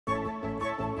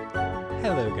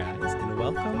Hello guys, and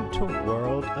welcome to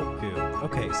World of Goo.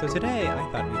 Okay, so today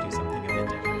I thought we'd do something a bit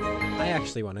different. I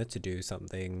actually wanted to do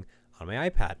something on my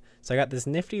iPad. So I got this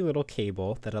nifty little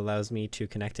cable that allows me to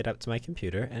connect it up to my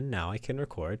computer, and now I can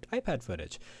record iPad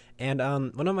footage. And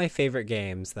one of my favorite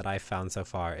games that I've found so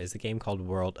far is a game called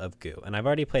World of Goo. And I've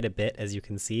already played a bit, as you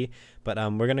can see, but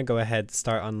we're going to go ahead,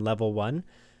 start on level 1.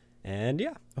 And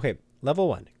yeah, okay, level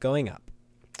 1, going up.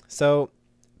 So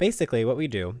basically what we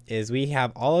do is we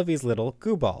have all of these little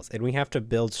goo balls and we have to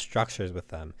build structures with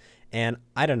them. And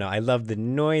I don't know, I love the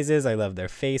noises, I love their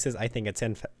faces. I think it's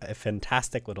a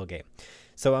fantastic little game.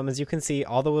 So as you can see,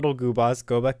 all the little goo balls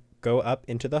go up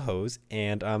into the hose,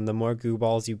 and the more goo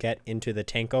balls you get into the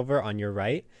tank over on your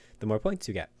right, the more points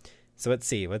you get. So let's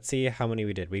see how many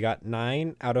we did. We got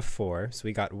 9 out of 4, so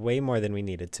we got way more than we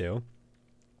needed to.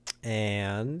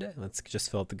 And let's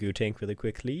just fill up the goo tank really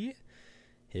quickly.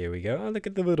 Here we go. Oh, look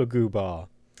at the little goo ball.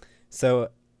 So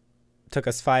took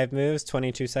us 5 moves,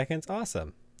 22 seconds.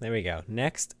 Awesome. There we go.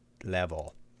 Next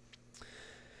level.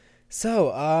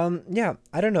 So, yeah,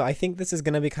 I don't know. I think this is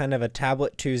going to be kind of a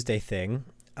Tablet Tuesday thing.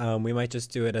 We might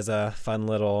just do it as a fun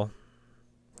little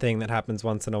thing that happens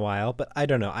once in a while, but I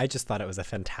don't know. I just thought it was a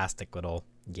fantastic little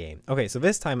game. Okay, so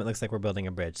this time it looks like we're building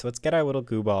a bridge. So let's get our little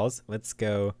goo balls. Let's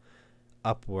go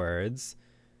upwards.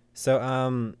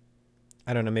 So,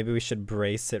 I don't know, maybe we should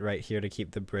brace it right here to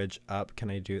keep the bridge up.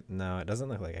 Can I do, no, it doesn't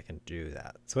look like I can do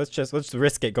that. So let's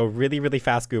risk it. Go really, really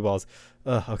fast, goo balls.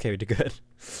 Ugh, okay, we did good.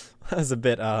 That was a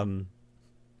bit,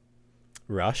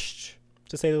 rushed,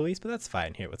 to say the least, but that's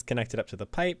fine. Here, let's connect it up to the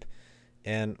pipe.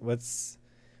 And let's,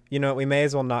 you know, we may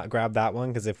as well not grab that one,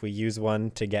 because if we use one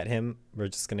to get him, we're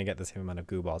just going to get the same amount of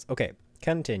goo balls. Okay,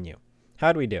 continue.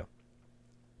 How do we do?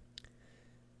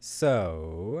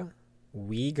 So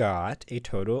we got a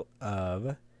total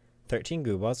of 13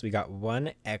 goo balls. We got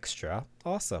 1 extra.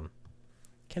 Awesome.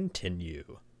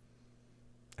 Continue.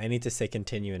 I need to say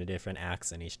continue in a different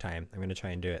accent each time. I'm going to try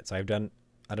and do it. So I've done,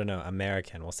 I don't know,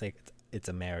 American. We'll say it's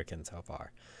American so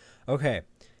far. Okay.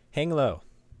 Hang low.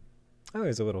 Oh,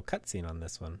 there's a little cutscene on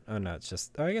this one. Oh, no, it's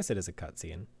just, oh, I guess it is a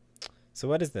cutscene. So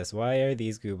what is this? Why are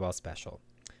these goo balls special?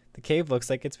 The cave looks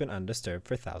like it's been undisturbed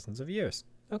for thousands of years.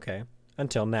 Okay.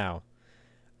 Until now.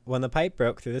 When the pipe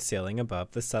broke through the ceiling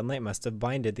above, the sunlight must have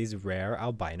blinded these rare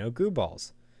albino goo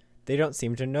balls. They don't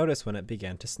seem to notice when it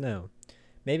began to snow.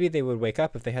 Maybe they would wake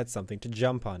up if they had something to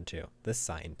jump onto. The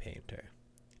sign painter.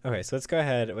 Okay, so let's go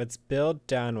ahead. Let's build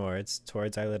downwards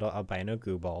towards our little albino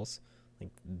goo balls.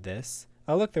 Like this.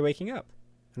 Oh, look, they're waking up.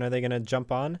 And are they going to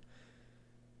jump on?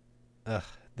 Ugh,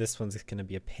 this one's going to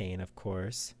be a pain, of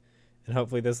course. And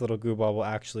hopefully this little goo ball will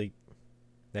actually...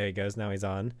 There he goes. Now he's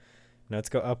on. Now let's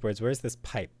go upwards. Where's this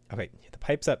pipe? Okay, the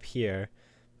pipe's up here.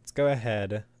 Let's go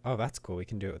ahead. Oh, that's cool. We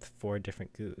can do it with 4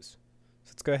 different goos. So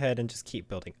let's go ahead and just keep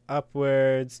building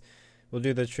upwards. We'll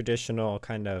do the traditional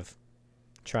kind of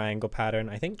triangle pattern.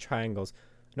 I think triangles.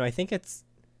 No, I think it's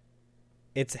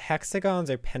hexagons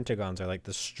or pentagons are like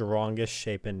the strongest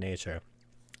shape in nature.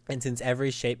 And since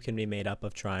every shape can be made up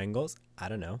of triangles, I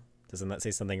don't know. Doesn't that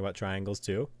say something about triangles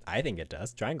too? I think it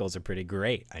does. Triangles are pretty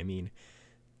great. I mean,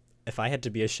 if I had to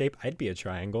be a shape, I'd be a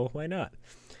triangle. Why not?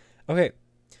 Okay.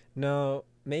 No,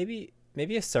 maybe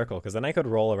a circle, because then I could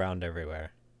roll around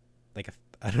everywhere. Like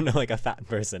I don't know, like a fat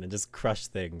person and just crush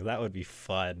things. That would be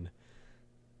fun.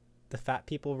 The fat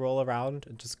people roll around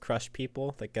and just crush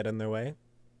people that get in their way?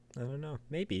 I don't know.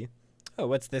 Maybe. Oh,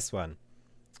 what's this one?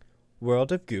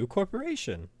 World of Goo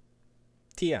Corporation.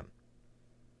 TM.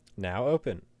 Now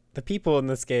open. The people in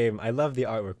this game, I love the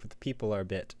artwork, but the people are a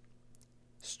bit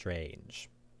strange.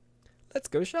 Let's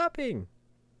go shopping.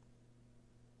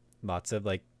 Lots of,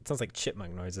 like, it sounds like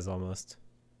chipmunk noises almost.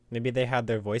 Maybe they had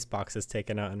their voice boxes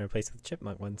taken out and replaced with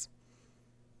chipmunk ones.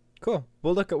 Cool.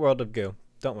 We'll look at World of Goo.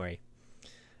 Don't worry.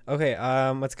 Okay,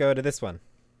 let's go to this one.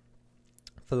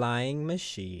 Flying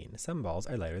machine. Some balls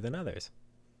are lighter than others.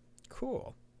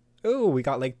 Cool. Ooh, we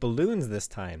got, like, balloons this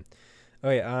time.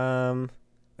 Okay,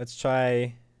 let's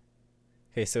try...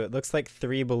 Okay, so it looks like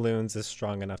 3 balloons is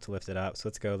strong enough to lift it up. So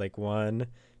let's go, like, 1,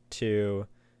 2,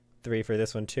 3 for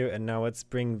this one too. And now let's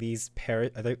bring these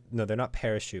no, they're not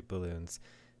parachute balloons.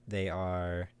 They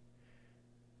are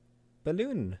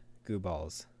balloon goo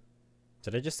balls.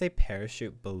 Did I just say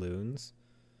parachute balloons?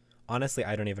 Honestly,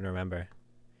 I don't even remember.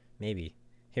 Maybe.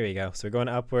 Here we go. So we're going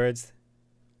upwards.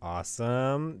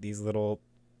 Awesome. These little...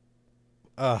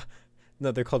 no,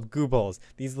 they're called goo balls.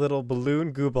 These little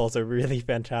balloon goo balls are really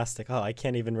fantastic. Oh, I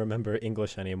can't even remember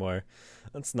English anymore.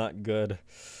 That's not good.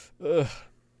 Ugh.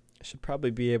 I should probably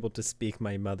be able to speak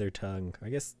my mother tongue. I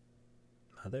guess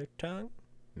mother tongue?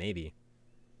 Maybe.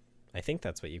 I think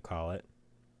that's what you call it.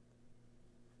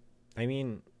 I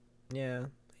mean, Yeah,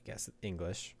 I guess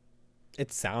English.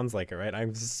 It sounds like it, right?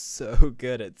 I'm so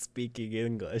good at speaking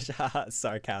English.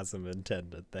 Sarcasm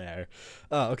intended there.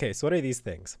 Oh, okay. So what are these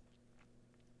things?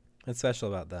 What's special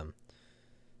about them?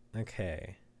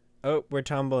 Okay. Oh, we're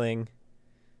tumbling.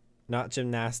 Not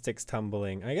gymnastics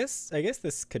tumbling. I guess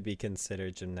this could be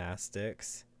considered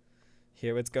gymnastics.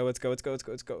 Here, let's go. Let's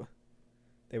go.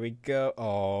 There we go.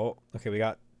 Oh, okay. We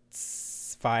got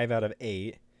 5 out of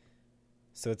 8.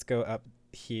 So let's go up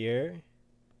here.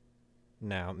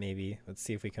 Now, maybe. Let's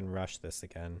see if we can rush this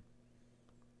again.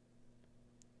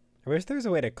 I wish there was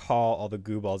a way to call all the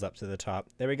goo balls up to the top.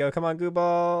 There we go. Come on, goo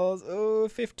balls. Oh,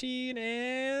 15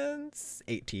 and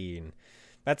 18.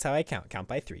 That's how I count. Count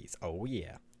by threes. Oh,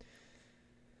 yeah.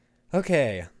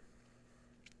 Okay.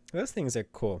 Those things are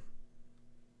cool.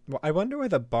 Well, I wonder where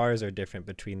the bars are different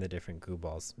between the different goo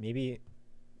balls. Maybe,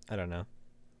 I don't know.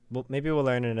 Well, maybe we'll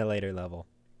learn in a later level.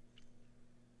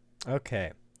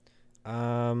 Okay.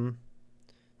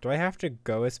 Do I have to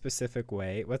go a specific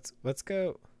way? Let's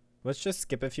go. Let's just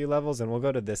skip a few levels and we'll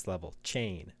go to this level.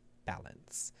 Chain.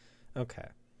 Balance. Okay.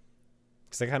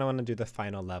 Because I kind of want to do the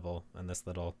final level on this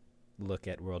little look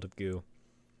at World of Goo.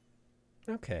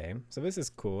 Okay, so this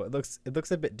is cool. It looks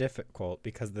a bit difficult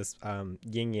because this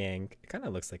yin yang, it kind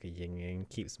of looks like a yin yang,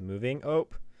 keeps moving. Oh,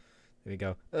 there we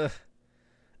go. Ugh.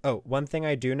 Oh, one thing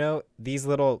I do know, these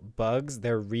little bugs,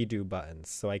 they're redo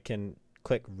buttons. So I can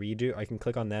click redo. I can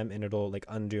click on them and it'll like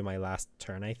undo my last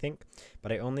turn, I think.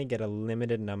 But I only get a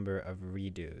limited number of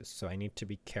redos. So I need to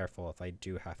be careful if I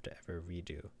do have to ever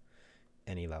redo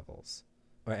any levels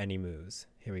or any moves.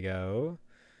 Here we go.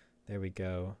 There we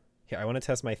go. Here, I want to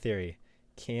test my theory.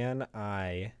 Can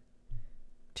I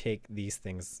take these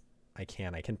things? I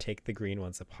can take the green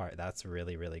ones apart. That's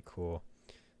really, really cool.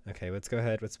 Okay, let's go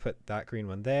ahead. Let's put that green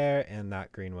one there and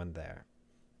that green one there.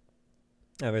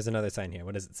 Oh, there's another sign here.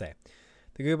 What does it say?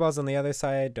 The goo balls on the other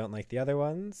side don't like the other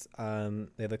ones.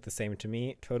 They look the same to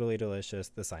me. Totally delicious.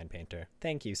 The sign painter.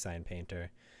 Thank you, sign painter.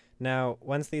 Now,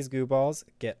 once these goo balls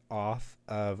get off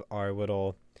of our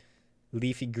little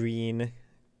leafy green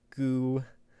goo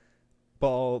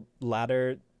ball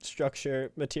ladder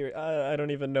structure material, I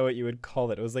don't even know what you would call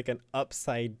it. It was like an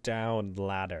upside down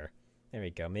ladder. There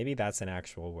we go. Maybe that's an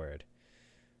actual word.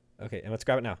 Okay, and let's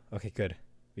grab it now. Okay, good.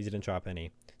 We didn't drop any.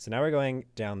 So now we're going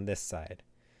down this side.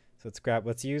 So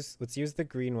let's use the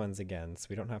green ones again so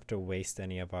we don't have to waste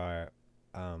any of our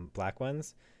black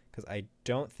ones, because I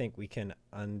don't think we can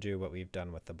undo what we've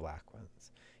done with the black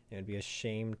ones. It would be a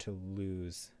shame to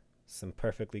lose some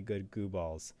perfectly good goo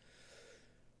balls.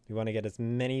 We want to get as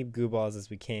many goo balls as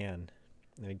we can.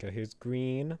 There we go. Here's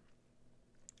green.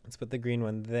 Let's put the green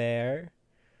one there.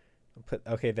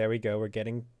 Okay, there we go. We're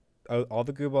getting, oh, all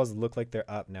the goo balls look like they're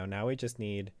up now. Now we just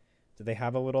need, do they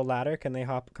have a little ladder? Can they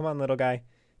hop? Come on, little guy.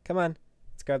 Come on.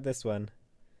 Let's grab this one.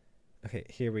 Okay,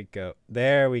 here we go.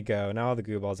 There we go. Now all the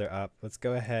goo balls are up. Let's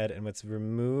go ahead and let's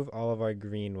remove all of our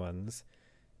green ones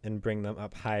and bring them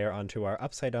up higher onto our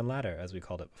upside down ladder, as we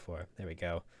called it before. There we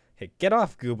go. Okay, get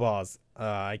off, goo balls.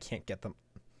 I can't get them.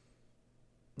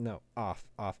 No, off.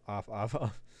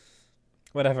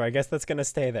 Whatever, I guess that's going to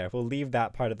stay there. We'll leave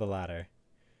that part of the ladder.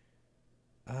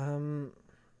 I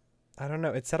don't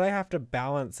know. It said I have to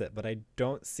balance it, but I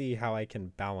don't see how I can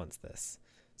balance this.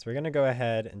 So we're going to go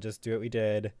ahead and just do what we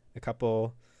did a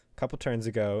couple turns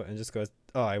ago and just go,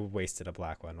 oh, I wasted a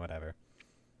black one, whatever.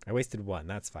 I wasted one,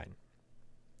 that's fine.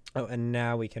 Oh, and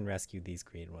now we can rescue these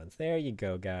green ones. There you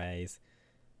go, guys.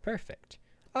 Perfect.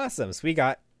 Awesome. So we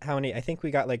got how many? I think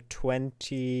we got like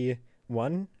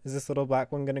 21. Is this little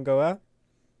black one going to go up?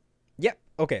 Yep.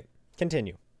 Okay.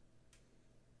 Continue.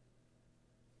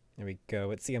 There we go.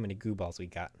 Let's see how many goo balls we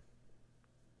got.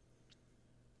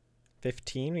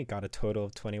 15. We got a total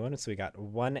of 21. So we got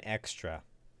 1 extra.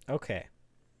 Okay.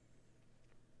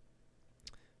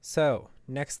 So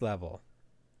next level.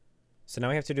 So now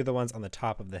we have to do the ones on the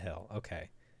top of the hill.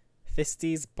 Okay.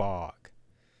 Fisty's Bog.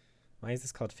 Why is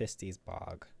this called Fisty's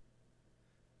Bog?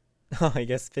 Oh, I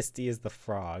guess Fisty is the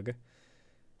frog.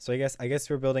 So I guess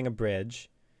we're building a bridge.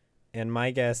 And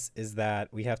my guess is that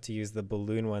we have to use the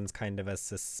balloon ones kind of as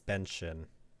suspension.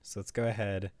 So let's go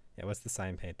ahead. Yeah, what's the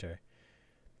sign painter?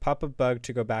 Pop a bug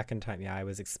to go back in time. Yeah, I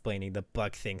was explaining the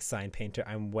bug thing, sign painter.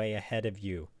 I'm way ahead of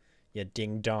you. You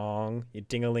ding-dong. You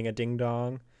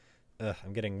ding-a-ling-a-ding-dong. Ugh,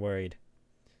 I'm getting worried.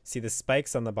 See the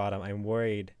spikes on the bottom? I'm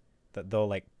worried that they'll,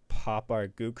 like, pop our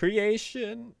goo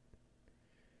creation.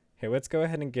 Here, let's go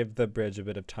ahead and give the bridge a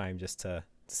bit of time just to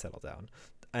settle down.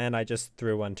 And I just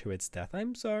threw one to its death.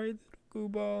 I'm sorry, little goo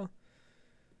ball.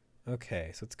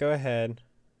 Okay, so let's go ahead.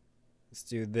 Let's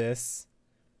do this.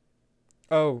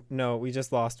 Oh, no, we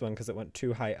just lost one because it went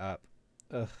too high up.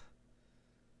 Ugh.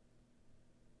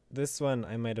 This one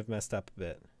I might have messed up a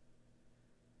bit.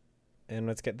 And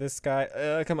let's get this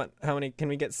guy. Come on. How many? Can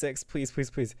we get 6? Please, please,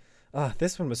 please. Ah,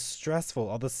 this one was stressful.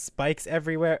 All the spikes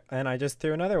everywhere. And I just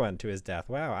threw another one to his death.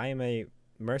 Wow, I am a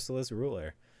merciless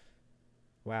ruler.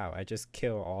 Wow, I just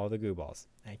kill all the goo balls.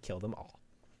 I kill them all.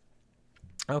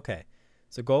 Okay,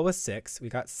 so goal was 6. We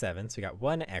got 7, so we got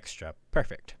 1 extra.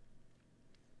 Perfect.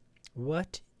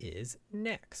 What is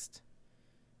next?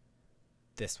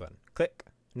 This one. Click.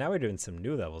 Now we're doing some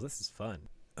new levels. This is fun.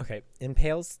 Okay,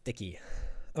 Impale Sticky.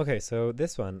 Okay, so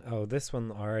this one. Oh, this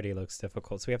one already looks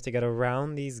difficult. So we have to get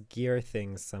around these gear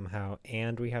things somehow,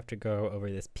 and we have to go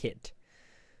over this pit.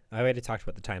 I already talked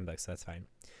about the time bug, so that's fine.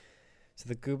 So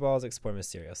the Goo Balls explore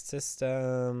mysterious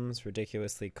systems,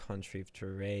 ridiculously contrived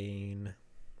terrain.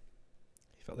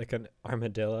 You felt like an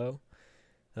armadillo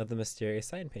of the mysterious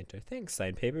sign painter. Thanks,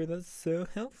 sign paper. That's so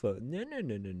helpful. No.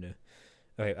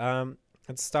 Okay,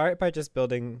 let's start by just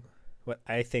building what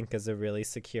I think is a really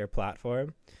secure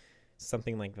platform.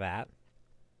 Something like that.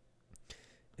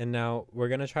 And now we're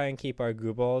going to try and keep our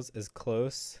Goo Balls as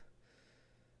close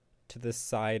to the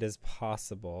side as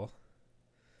possible.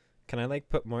 Can I like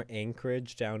put more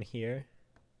anchorage down here?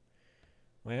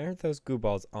 Why aren't those Goo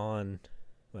Balls on?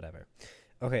 Whatever.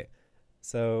 Okay,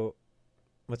 so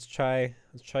let's try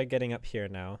getting up here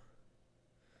now.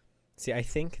 See, I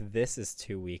think this is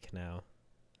too weak now.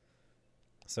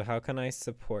 So how can I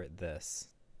support this?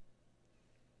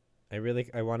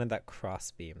 I wanted that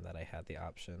cross beam that I had the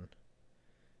option.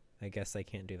 I guess I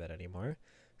can't do that anymore.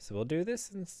 So we'll do this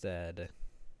instead.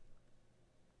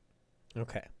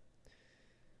 Okay.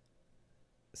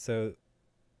 So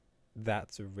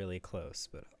that's really close,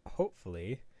 but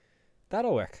hopefully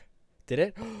that'll work. Did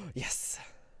it? Yes.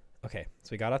 Okay,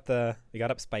 so we got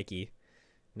up Spiky.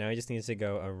 Now we just need to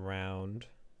go around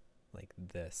like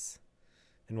this.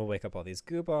 And we'll wake up all these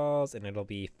Goo Balls and it'll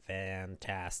be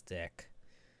fantastic.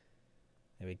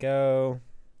 There we go.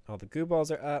 All the Goo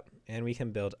Balls are up and we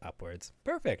can build upwards.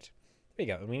 Perfect. There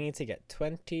we go. And we need to get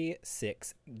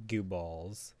 26 Goo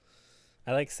Balls.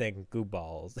 I like saying Goo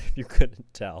Balls, if you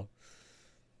couldn't tell.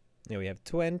 Now we have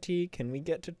 20. Can we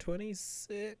get to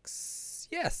 26?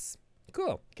 Yes.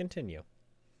 Cool. Continue.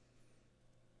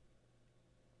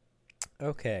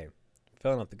 Okay.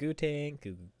 Filling up the goo tank.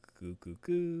 Goo, goo, goo,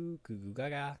 goo, goo, goo,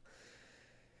 gaga.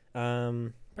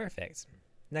 Perfect.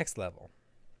 Next level.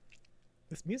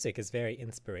 This music is very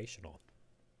inspirational.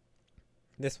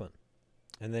 This one.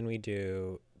 And then we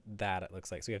do that, it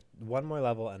looks like. So we have one more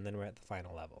level, and then we're at the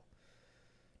final level.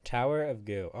 Tower of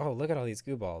Goo. Oh, look at all these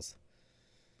Goo Balls.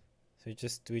 So we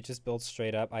just build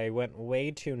straight up. I went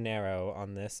way too narrow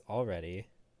on this already.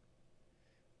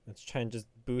 Let's try and just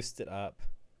boost it up.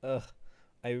 Ugh.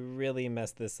 I really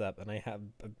messed this up, and I have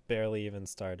barely even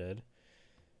started.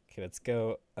 Okay, let's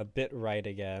go a bit right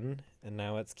again. And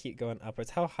now let's keep going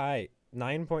upwards. How high?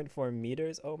 9.4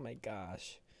 meters? Oh my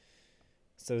gosh.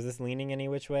 So is this leaning any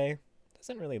which way?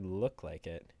 Doesn't really look like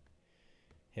it.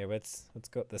 Here, let's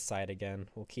go up this side again.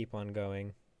 We'll keep on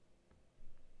going.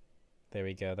 There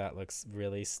we go. That looks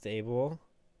really stable.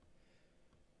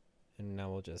 And now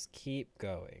we'll just keep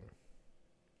going.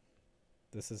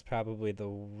 This is probably the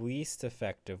least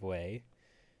effective way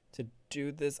to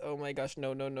do this. Oh my gosh.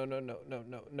 No.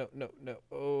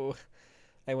 Oh,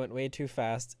 I went way too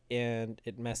fast and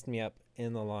it messed me up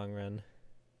in the long run.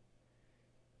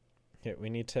 Here, we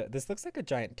need to, this looks like a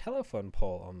giant telephone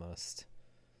pole almost.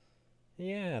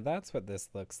 Yeah, that's what this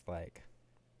looks like.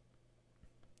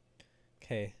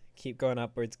 Okay, keep going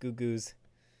upwards, Goo Goos.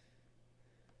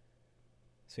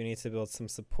 So we need to build some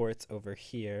supports over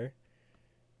here.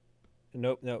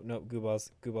 Nope, Goo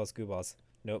Balls.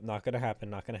 Nope, not gonna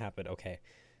happen,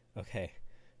 Okay.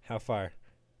 How far?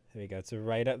 There we go, it's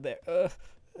right up there.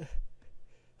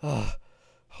 Oh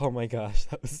my gosh,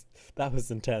 that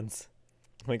was intense.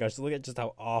 Oh my gosh, look at just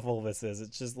how awful this is.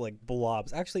 It's just like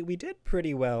blobs. Actually, we did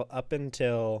pretty well up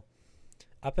until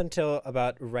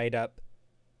about right up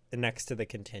next to the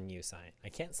continue sign. I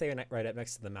can't say right up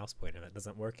next to the mouse pointer. That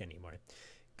doesn't work anymore.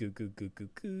 Goo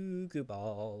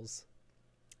balls.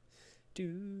 We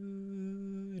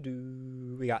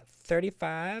got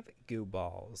 35 Goo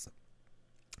Balls.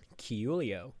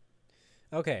 Coolio.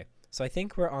 Okay, so I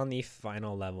think we're on the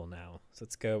final level now. So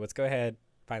let's go ahead.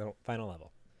 Final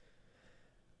level.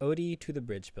 Ode to the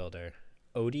Bridge Builder.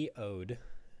 Ode.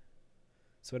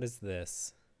 So what is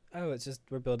this? Oh, it's just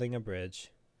we're building a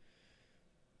bridge.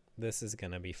 This is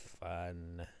gonna be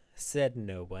fun. Said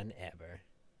no one ever.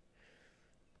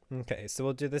 Okay, so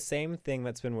we'll do the same thing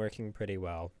that's been working pretty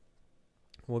well.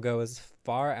 We'll go as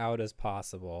far out as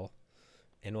possible,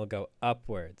 and we'll go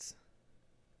upwards.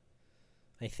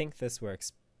 I think this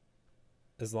works.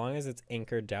 as long as it's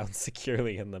anchored down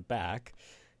securely in the back.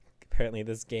 Apparently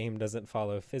this game doesn't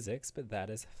follow physics, but that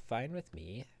is fine with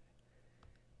me.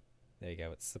 There you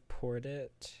go. It's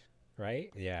supported,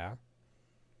 right? Yeah.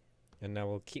 And now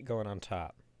we'll keep going on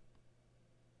top.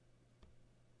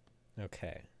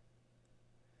 Okay.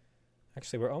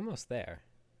 Actually, we're almost there.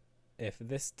 If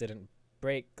this didn't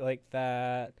break like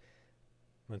that,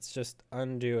 let's just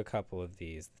undo a couple of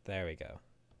these. There we go.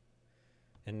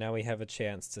 And now we have a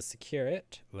chance to secure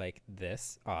it like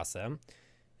this. Awesome.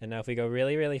 And now if we go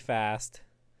really, really fast,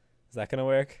 is that going to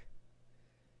work?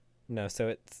 No,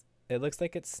 so it looks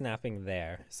like it's snapping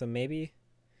there. So maybe,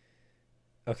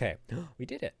 okay, we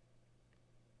did it.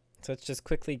 So let's just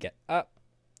quickly get up.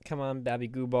 Come on, Babby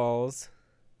Goo Balls.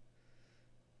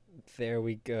 There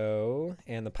we go.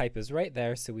 And the pipe is right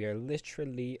there, so we are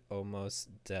literally almost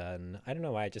done. I don't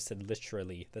know why I just said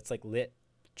literally. That's like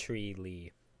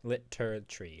lit-tree-ly.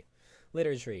 Litter-tree.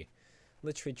 Litter-tree.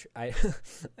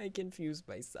 I confused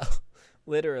myself.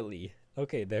 Literally.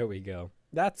 Okay, there we go.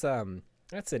 That's an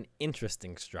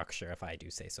interesting structure, if I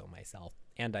do say so myself.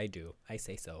 And I do. I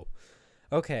say so.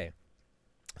 Okay.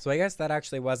 So I guess that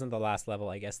actually wasn't the last level.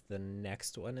 I guess the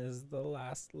next one is the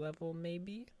last level,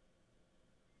 maybe?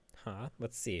 Huh?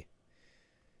 Let's see.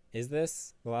 Is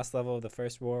this the last level of the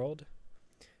first world?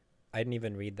 I didn't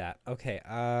even read that. Okay,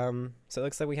 so it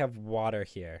looks like we have water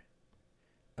here.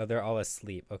 Oh, they're all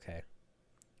asleep. Okay.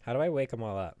 How do I wake them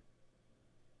all up?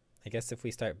 I guess if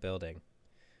we start building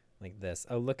like this.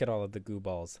 Oh, look at all of the goo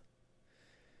balls.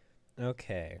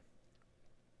 Okay.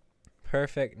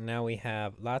 Perfect. Now we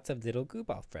have lots of little goo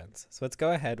ball friends. So let's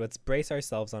go ahead. Let's brace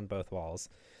ourselves on both walls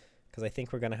because I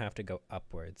think we're going to have to go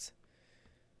upwards.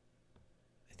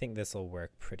 I think this will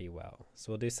work pretty well.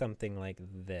 So we'll do something like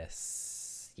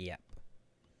this. Yep.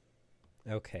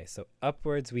 Okay, so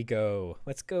upwards we go.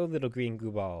 Let's go, little green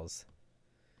goo balls.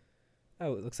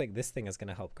 Oh, it looks like this thing is going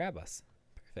to help grab us.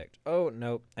 Perfect. Oh,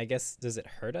 no. I guess, does it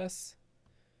hurt us?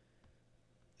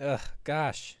 Ugh,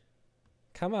 gosh.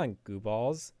 Come on, goo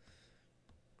balls.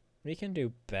 We can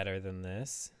do better than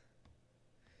this.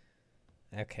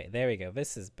 Okay, there we go.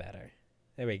 This is better.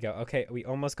 There we go. Okay, we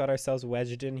almost got ourselves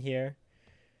wedged in here.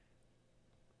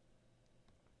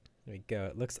 There we go.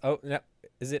 It looks, oh, no.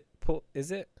 Is it pull?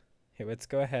 Is it? Here, let's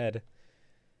go ahead.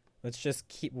 Let's just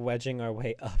keep wedging our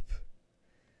way up.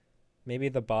 Maybe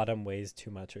the bottom weighs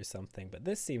too much or something, but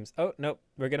this seems, oh, no,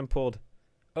 we're getting pulled.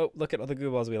 Oh, look at all the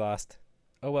goo balls we lost.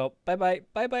 Oh, well, bye-bye.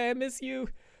 Bye-bye, I miss you.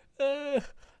 I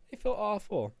feel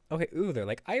awful. Okay, ooh, they're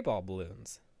like eyeball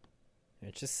balloons.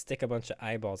 Let's just stick a bunch of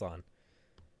eyeballs on.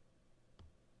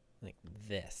 Like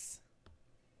this.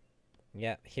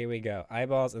 Yeah, here we go.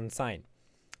 Eyeballs and sign.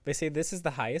 They say this is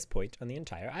the highest point on the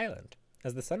entire island.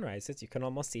 As the sun rises, you can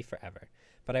almost see forever.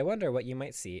 But I wonder what you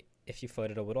might see if you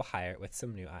floated a little higher with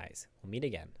some new eyes. We'll meet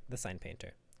again, the sign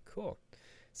painter. Cool.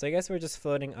 So I guess we're just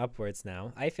floating upwards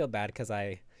now. I feel bad because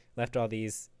I left all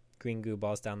these green goo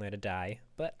balls down there to die.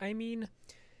 But I mean,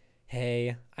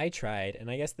 hey, I tried. And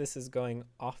I guess this is going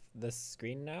off the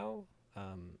screen now.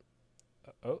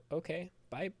 Oh, okay.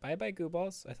 Bye-bye, goo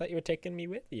balls. I thought you were taking me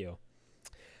with you.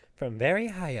 From very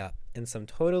high up, in some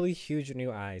totally huge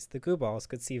new eyes, the goo balls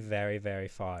could see very, very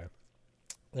far.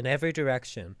 In every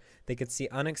direction, they could see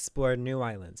unexplored new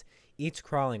islands, each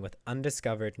crawling with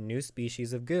undiscovered new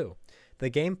species of goo. The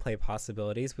gameplay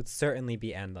possibilities would certainly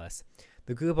be endless.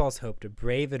 The goo balls hoped a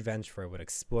brave adventurer would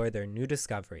explore their new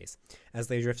discoveries. As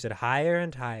they drifted higher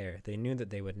and higher, they knew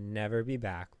that they would never be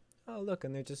back. Oh, look,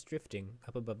 and they're just drifting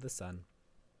up above the sun.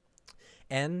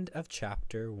 End of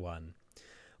chapter 1.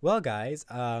 Well, guys,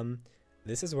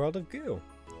 this is World of Goo.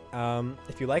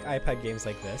 If you like iPad games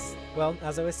like this, well,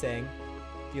 as I was saying,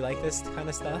 if you like this kind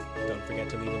of stuff, don't forget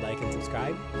to leave a like and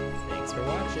subscribe. Thanks for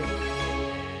watching,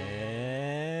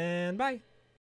 and bye!